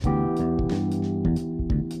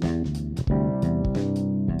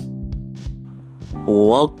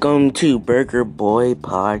Welcome to Burger Boy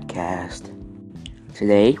Podcast.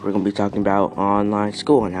 Today we're going to be talking about online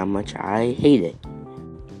school and how much I hate it.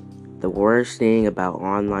 The worst thing about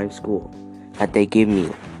online school that they give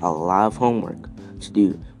me a lot of homework to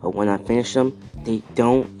do, but when I finish them, they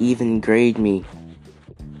don't even grade me.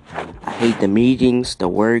 I hate the meetings, the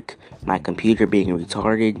work, my computer being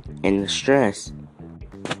retarded, and the stress.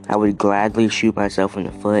 I would gladly shoot myself in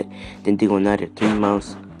the foot than do another 3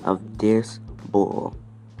 months of this bull.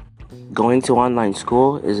 Going to online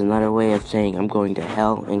school is another way of saying I'm going to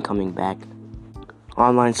hell and coming back.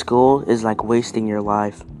 Online school is like wasting your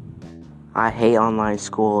life. I hate online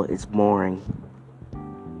school, it's boring.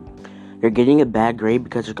 You're getting a bad grade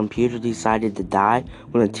because your computer decided to die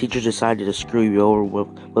when the teacher decided to screw you over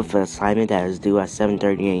with an assignment that is due at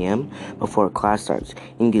 7:30 a.m. before class starts.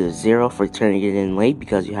 And you get a 0 for turning it in late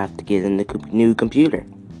because you have to get in the new computer.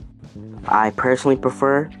 I personally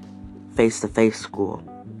prefer face-to-face school.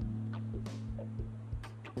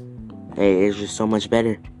 It is just so much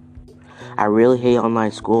better. I really hate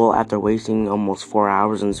online school. After wasting almost 4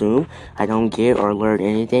 hours on Zoom, I don't get or learn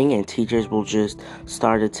anything, and teachers will just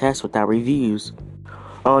start a test without reviews.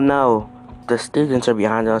 Oh no, the students are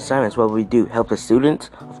behind on assignments. What will we do? Help the students?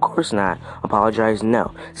 Of course not. Apologize?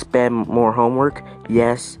 No. Spend more homework?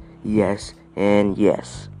 Yes, and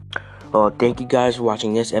yes. Well, thank you guys for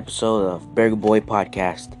watching this episode of Burger Boy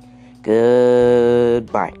Podcast.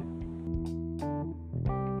 Goodbye.